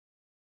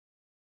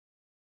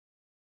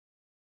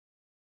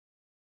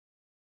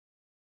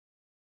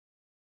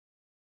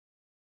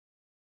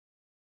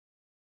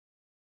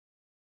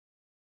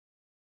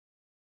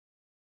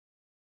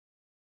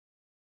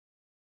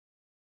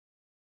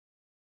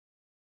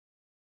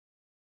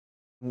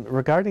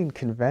Regarding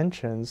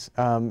conventions,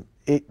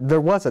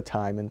 there was a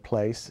time and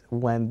place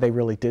when they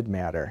really did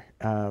matter.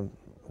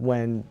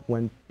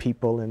 When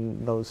people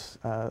in those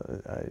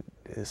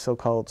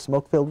so-called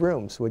smoke-filled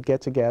rooms would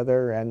get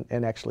together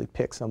and actually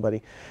pick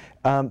somebody.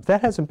 That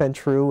hasn't been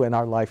true in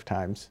our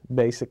lifetimes,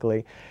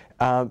 basically.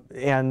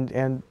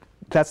 And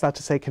that's not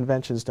to say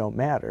conventions don't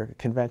matter.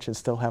 Conventions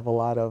still have a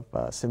lot of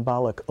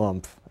symbolic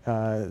oomph.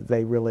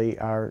 They really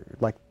are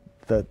like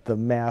the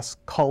mass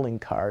calling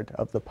card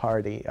of the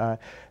party,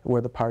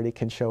 where the party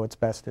can show its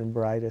best and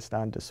brightest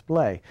on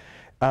display.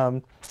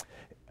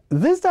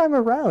 This time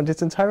around,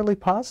 it's entirely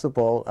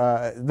possible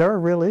there are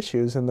real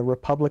issues in the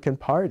Republican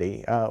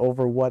Party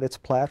over what its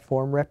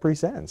platform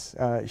represents.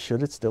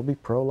 Should it still be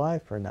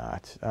pro-life or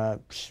not?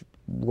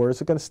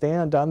 Where's it going to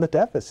stand on the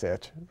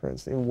deficit? For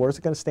instance, where's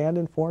it going to stand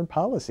in foreign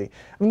policy?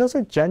 I mean, those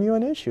are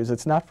genuine issues.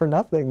 It's not for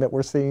nothing that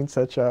we're seeing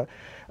such a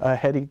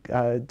heady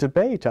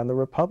debate on the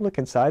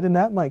Republican side, and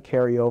that might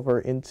carry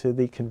over into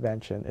the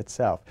convention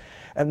itself.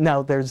 And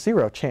now, there's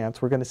zero chance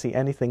we're going to see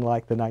anything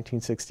like the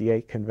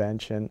 1968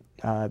 convention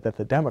that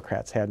the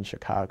Democrats had in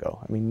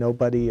Chicago. I mean,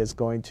 nobody is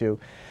going to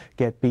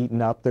get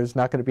beaten up. There's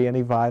not going to be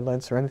any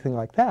violence or anything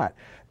like that.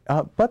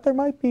 But there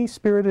might be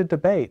spirited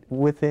debate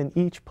within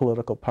each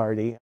political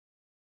party.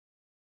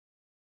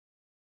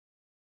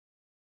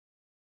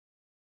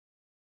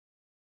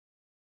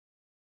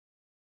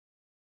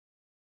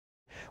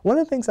 One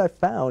of the things I've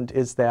found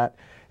is that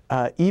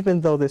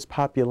even though this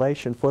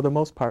population, for the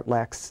most part,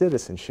 lacks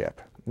citizenship,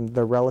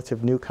 they're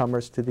relative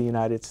newcomers to the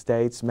United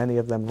States, many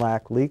of them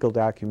lack legal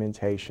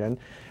documentation,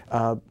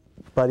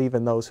 but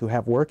even those who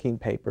have working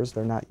papers,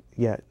 they're not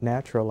yet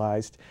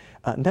naturalized.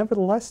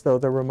 Nevertheless, though,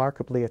 they're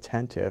remarkably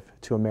attentive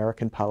to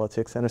American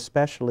politics, and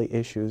especially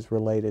issues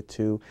related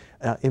to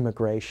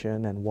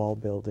immigration and wall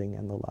building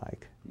and the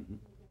like. Mm-hmm.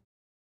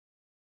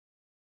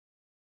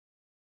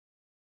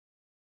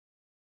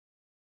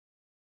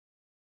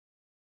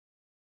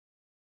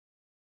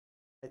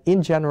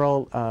 In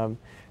general,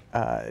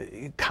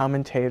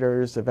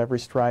 commentators of every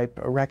stripe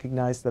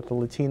recognize that the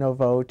Latino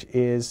vote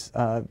is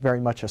very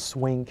much a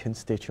swing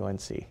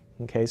constituency.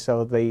 Okay,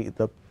 so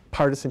the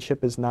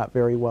partisanship is not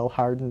very well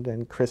hardened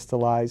and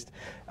crystallized.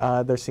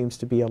 There seems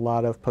to be a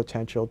lot of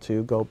potential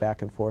to go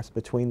back and forth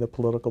between the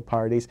political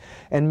parties,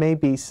 and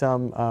maybe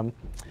some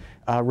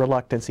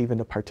reluctance even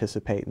to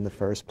participate in the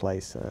first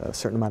place, a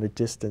certain amount of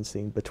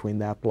distancing between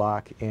that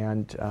bloc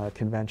and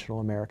conventional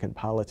American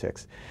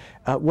politics.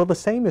 Well, the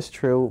same is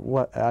true,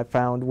 what I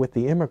found, with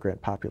the immigrant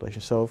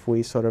population. So if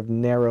we sort of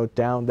narrow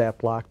down that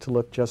bloc to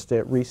look just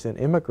at recent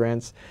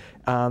immigrants,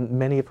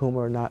 many of whom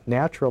are not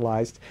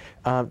naturalized,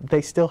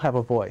 they still have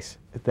a voice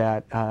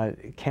that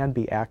can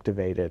be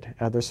activated.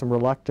 There's some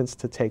reluctance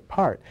to take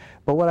part.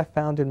 But what I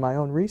found in my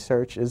own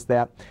research is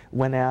that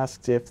when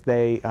asked if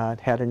they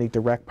had any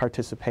direct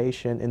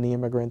participation in the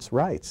immigrants'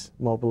 rights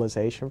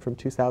mobilization from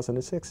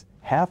 2006,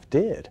 half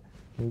did.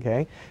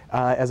 Okay.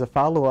 As a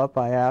follow-up,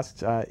 I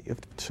asked,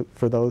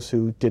 for those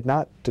who did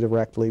not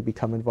directly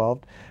become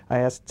involved, I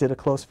asked, did a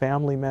close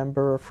family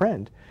member or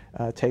friend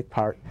take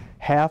part?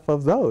 Half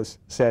of those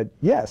said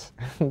yes.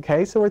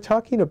 Okay, so we're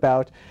talking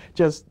about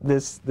just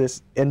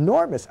this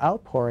enormous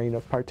outpouring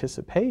of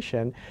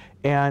participation,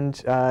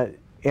 and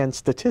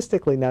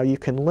statistically now you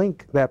can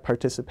link that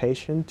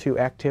participation to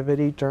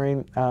activity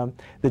during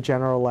the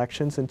general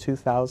elections in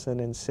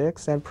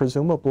 2006, and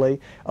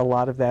presumably a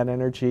lot of that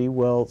energy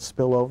will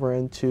spill over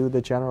into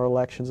the general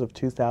elections of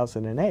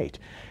 2008.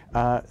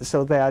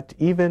 So that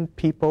even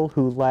people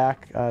who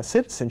lack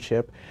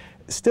citizenship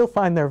still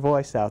find their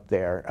voice out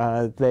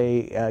there.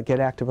 They get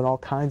active in all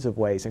kinds of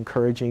ways,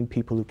 encouraging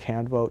people who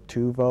can vote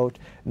to vote,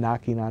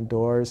 knocking on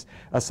doors.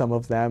 Some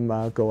of them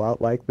go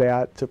out like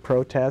that to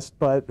protest,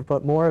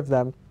 but more of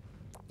them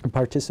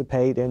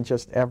participate in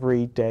just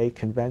everyday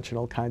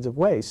conventional kinds of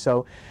ways.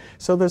 So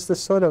there's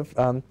this sort of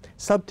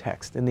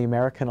subtext in the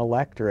American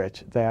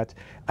electorate that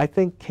I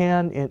think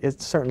can, in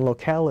certain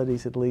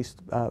localities at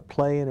least,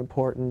 play an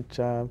important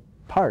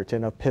part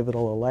in a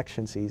pivotal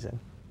election season.